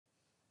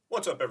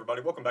What's up,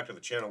 everybody? Welcome back to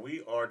the channel.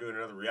 We are doing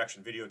another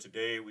reaction video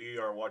today. We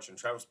are watching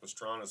Travis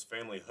Pastrana's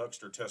Family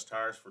Huckster test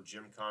tires for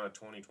Gymkhana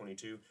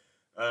 2022.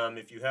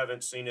 If you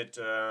haven't seen it,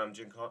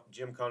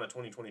 Gymkhana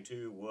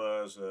 2022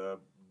 was the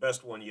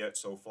best one yet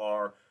so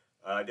far.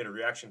 I did a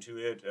reaction to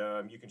it.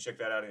 You can check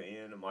that out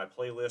in my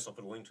playlist. I'll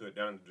put a link to it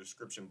down in the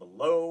description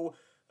below.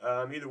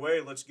 Either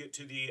way, let's get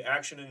to the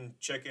action and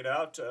check it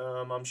out.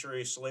 I'm sure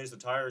he slays the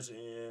tires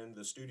in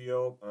the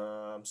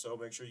studio. So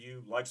make sure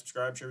you like,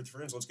 subscribe, share with your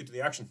friends. Let's get to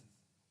the action.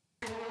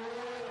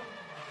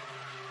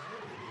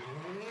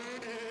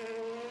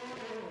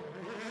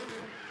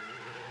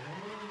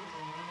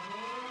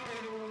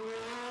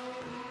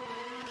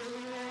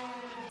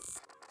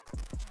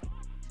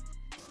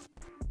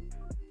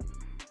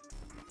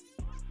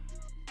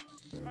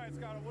 Alright,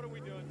 Scott, what are we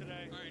doing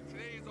today? Alright,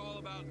 today is all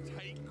about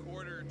tight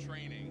quarter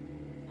training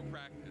for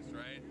practice,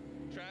 right?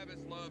 Travis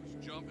loves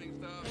jumping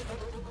stuff.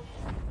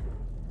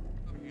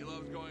 He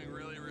loves going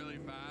really, really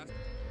fast.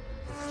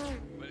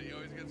 But he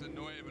always gets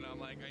annoyed when I'm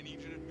like, I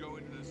need you to go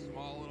into this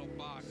small little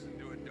box and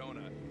do a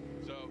donut.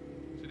 So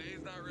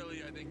today's not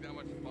really, I think, that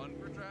much fun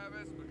for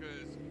Travis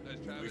because, as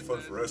Travis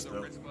says, the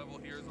risk level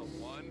here is a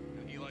 1,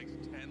 and he likes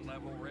 10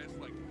 level risk,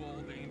 like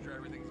full danger,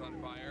 everything's on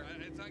fire.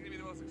 It's not gonna be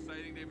the most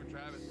exciting day for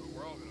Travis, but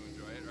we're all gonna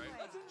enjoy it, right?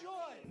 Let's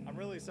enjoy! I'm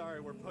really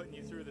sorry we're putting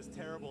you through this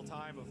terrible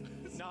time of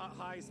not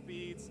high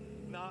speeds,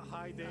 not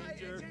high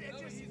danger.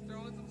 He's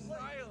throwing some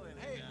style in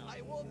it now.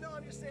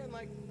 I'm just saying,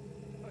 like,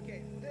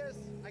 okay, this,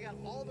 I got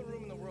all the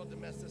room in the world to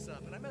mess this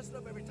up, and I mess it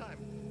up every time.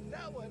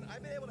 That one,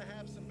 I've been able to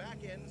have some back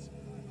ends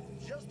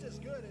just as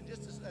good and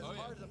just as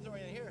hard as I'm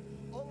throwing in here,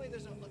 only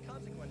there's a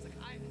consequence. Like,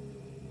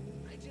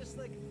 I just,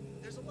 like,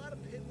 there's a lot of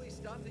piddly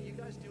stuff that you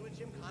guys do in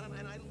Gymkhana,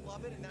 and I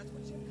love it, and that's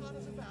what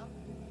Gymkhana's about,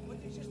 but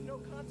there's just no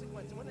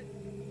consequence. And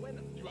when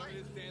you want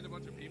me to stand a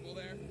bunch of people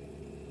there?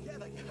 Yeah,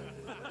 like,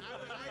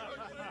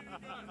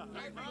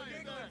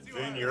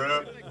 Finn, you're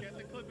up. Get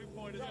the clipping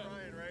point is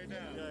Ryan right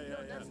now.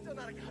 No, that's still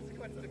not a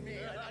consequence to me.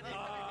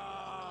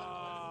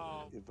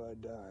 If I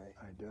die,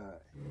 I die.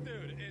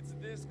 Dude, it's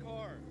this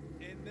car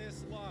in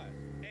this lot.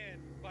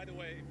 And by the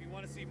way, if you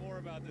want to see more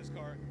about this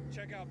car,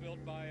 check out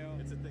Build Bio.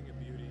 It's a thing of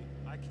beauty.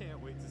 I can't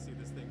wait to see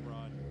this thing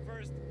run.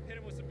 First, hit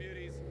him with some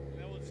beauties, and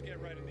then we'll just get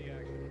right into the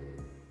action.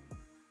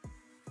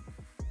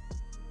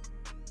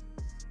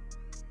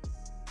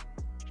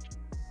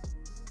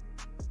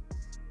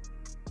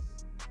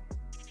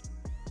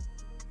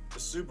 The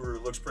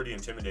Subaru looks pretty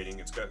intimidating.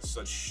 It's got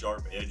such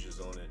sharp edges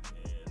on it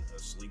and a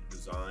sleek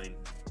design.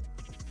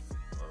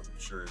 I'm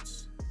sure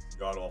it's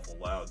god-awful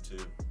loud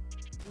too.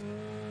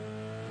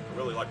 I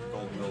really like the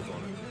gold wheels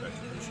on it,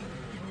 execution.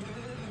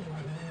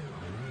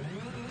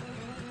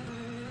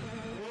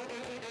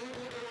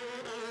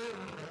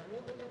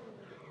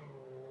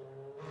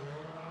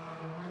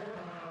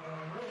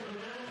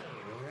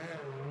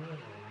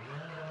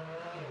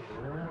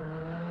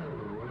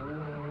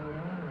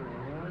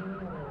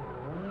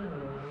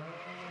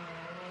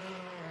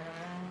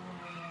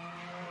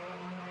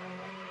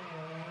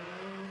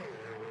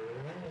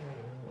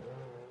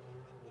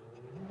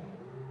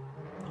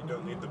 You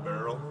don't need the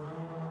barrel.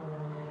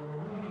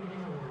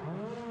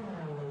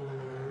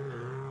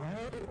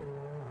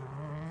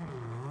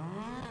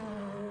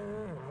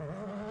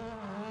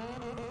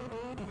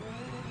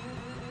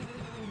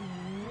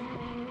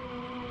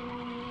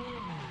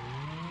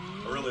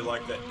 I really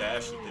like that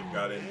dash that they've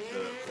got in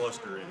the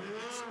cluster in it.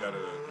 It's got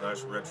a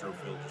nice retro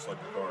feel, just like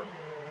the car.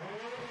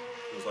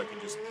 Feels like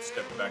it just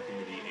stepped back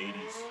into the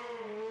 80s,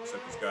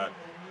 except it's got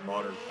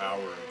modern power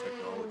and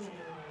technology.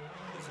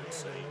 It's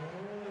insane.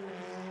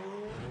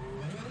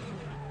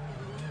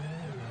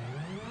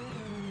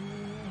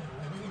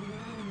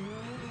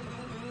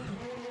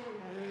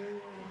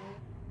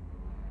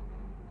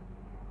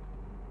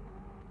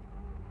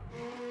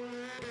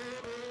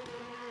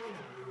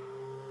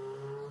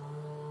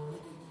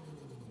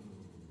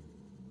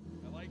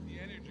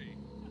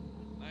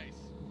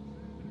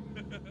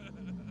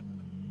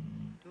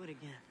 Do it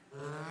again.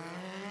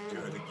 Do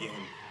it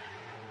again.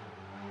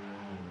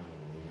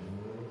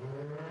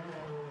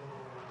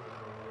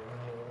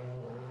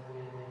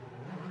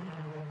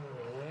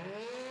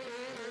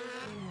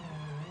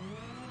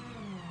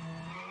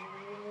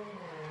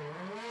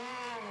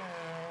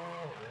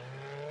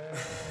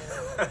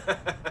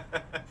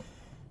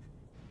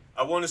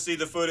 I want to see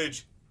the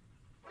footage.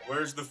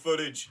 Where's the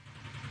footage?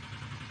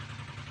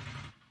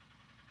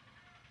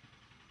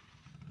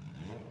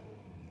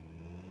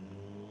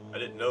 I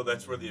didn't know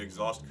that's where the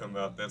exhaust come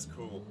out. That's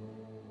cool.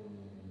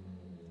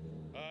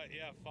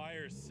 Yeah,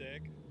 fire's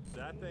sick.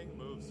 That thing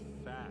moves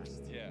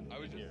fast. Yeah, I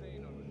was just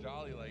saying on the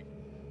Jolly, like,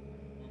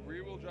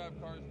 rear-wheel drive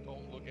cars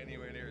don't look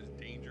anywhere near as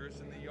dangerous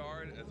in the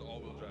yard as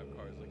all-wheel drive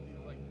cars.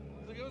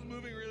 Like it was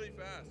moving really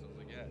fast. I was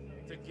like, yeah.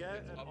 To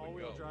get an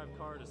all-wheel drive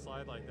car to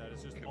slide like that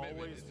is just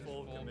always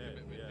full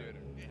commitment.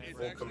 It's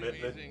full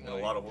commitment and a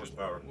lot of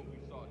horsepower. What we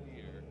saw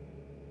here,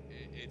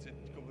 it's a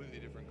completely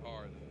different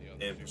car than the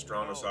other. And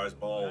Pastrana-sized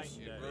balls.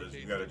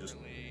 You gotta just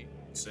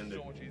send it.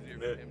 So much easier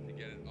for him to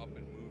get it up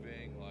and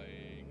moving. Like,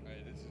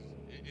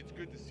 it's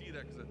good to see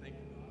that because I think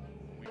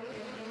we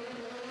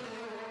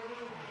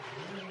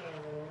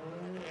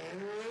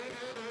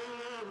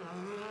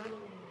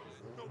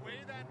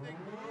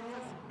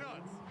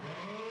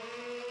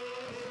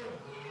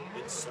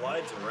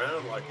slides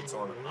around like it's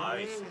on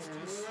ice. It's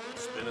just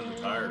spinning the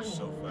tires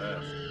so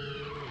fast.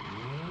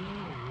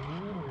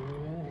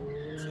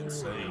 It's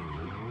insane.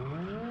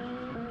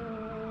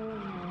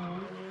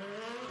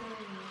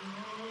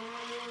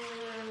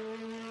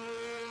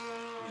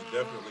 He's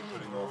definitely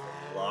putting off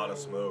a lot of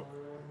smoke.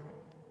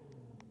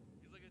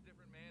 He's like a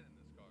different man in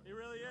this car. He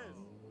really is.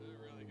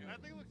 Really good.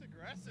 That thing looks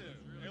aggressive.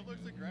 It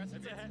looks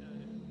aggressive. It's a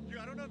Dude,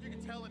 I don't know if you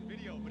can tell in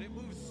video, but it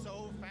moves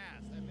so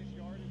fast, and this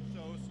yard is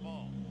so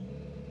small.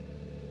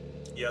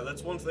 Yeah,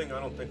 that's one thing I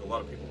don't think a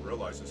lot of people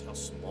realize is how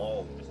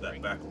small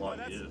that back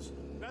lot is.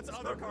 That's It's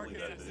other not car really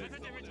that cases. big.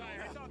 That's a different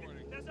tire. That's not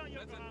That's a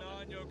Yokohama.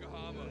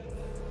 non-Yokohama.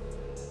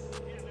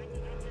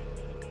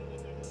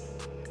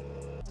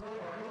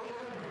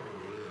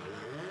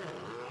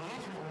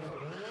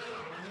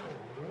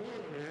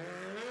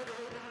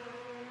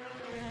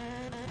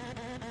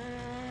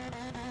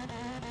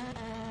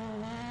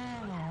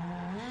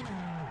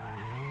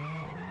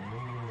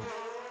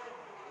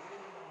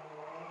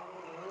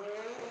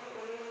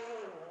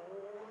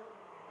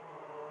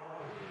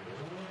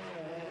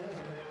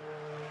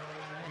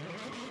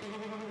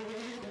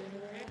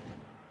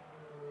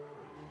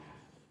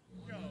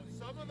 Yo,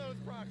 some of those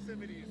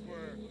proximities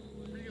were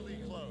really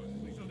close.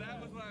 So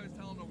that was what I was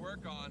telling him to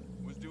work on,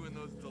 was doing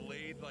those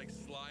delayed like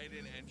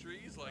slide-in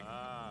entries. Like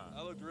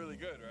that looked really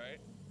good, right?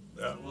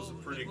 That was a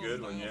pretty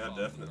good one, yeah,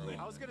 definitely.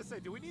 I was gonna say,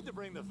 do we need to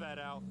bring the vet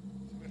out?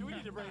 Do we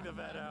need to bring the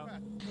vet out?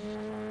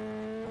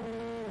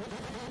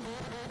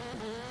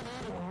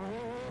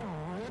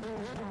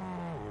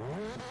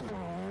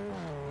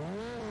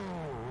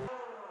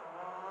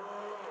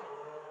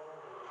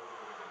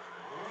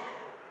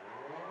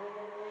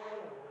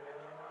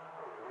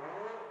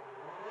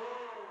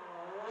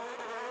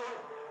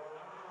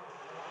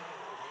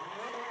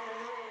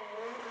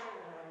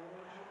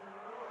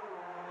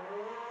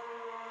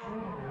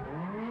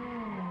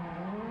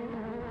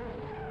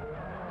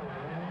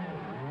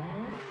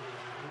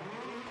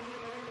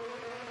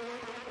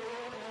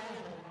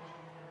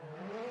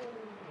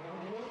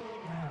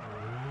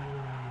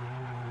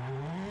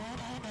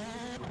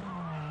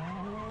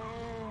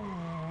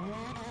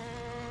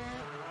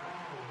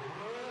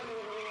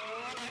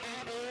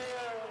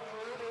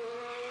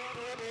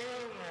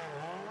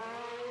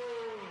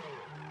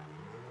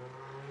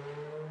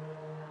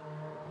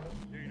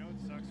 Dude, you know what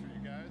sucks for you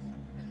guys?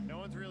 No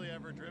one's really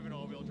ever driven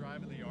all-wheel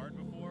drive in the yard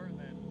before, and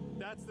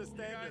That's the you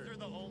guys standard. are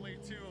the only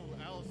two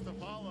else to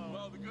follow.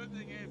 Well, the good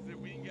thing is that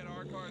we can get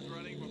our cars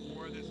running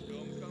before this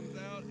film comes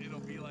out. It'll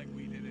be like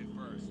we did it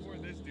first. Before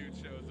this dude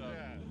shows up.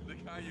 Yeah. The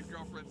guy your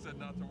girlfriend said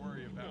not to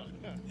worry about.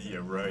 Yeah,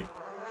 right.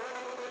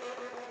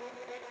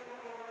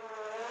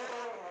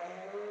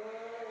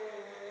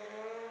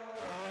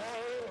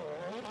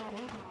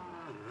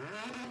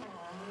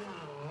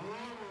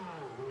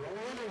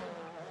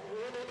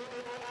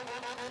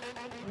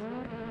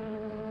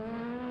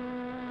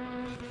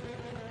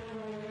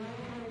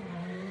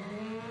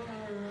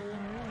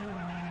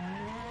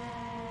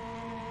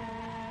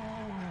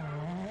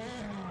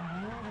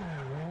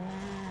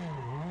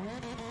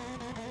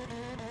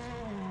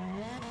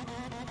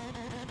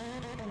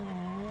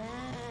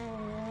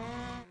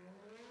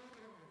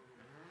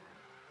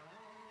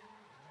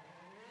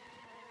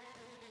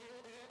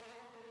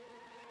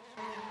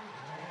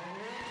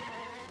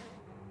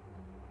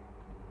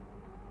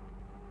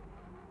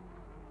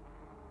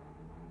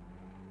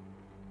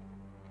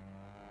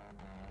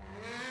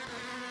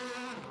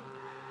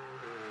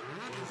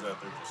 He's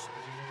out there just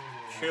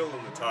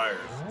killing the tires.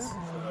 It's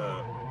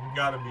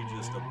gotta be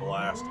just a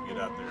blast to get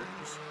out there and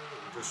just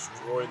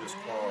destroy this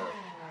car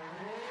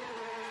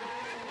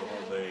the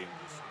whole day.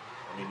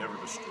 I mean, never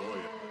destroy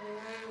it.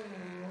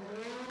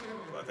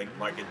 I think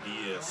Micah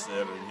Diaz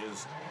said in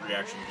his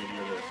reaction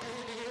video to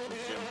the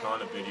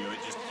Gymkhana video, it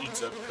just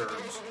eats up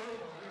curbs.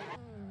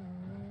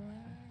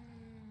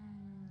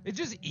 It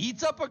just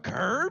eats up a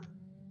curb?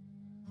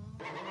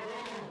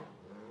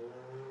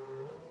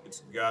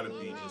 It's gotta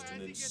be just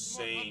an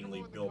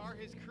insanely built car.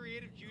 They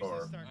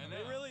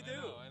really do.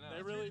 I know.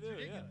 They really do.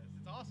 Yeah.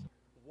 It's awesome.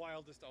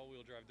 Wildest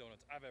all-wheel drive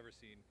donuts I've ever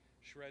seen.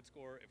 Shred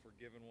score, if we're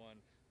given one,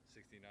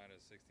 69 out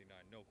of 69,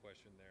 no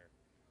question there.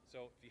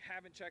 So if you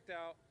haven't checked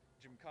out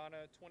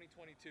Gymkhana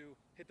 2022,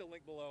 hit the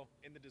link below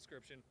in the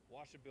description.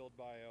 Watch the build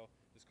bio.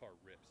 This car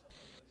rips.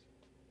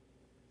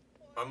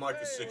 I'm like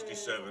a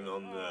 67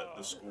 on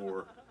the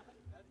score.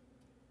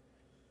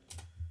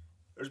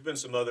 There's been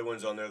some other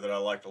ones on there that I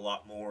liked a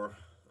lot more.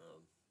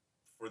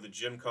 For the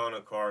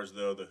Gymkhana cars,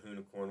 though, the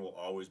Hoonigan will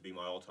always be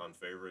my all-time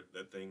favorite.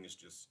 That thing is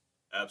just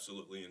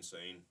absolutely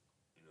insane.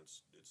 You know,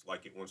 it's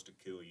like it wants to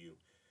kill you,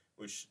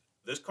 which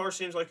this car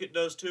seems like it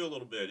does too a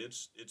little bit.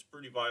 It's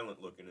pretty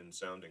violent looking and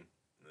sounding.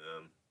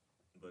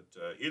 But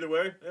either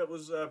way, it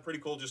was pretty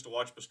cool just to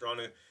watch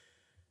Pastrana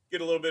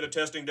get a little bit of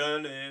testing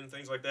done and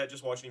things like that.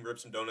 Just watching him rip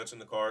some donuts in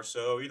the car.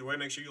 So either way,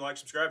 make sure you like,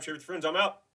 subscribe, share with your friends. I'm out.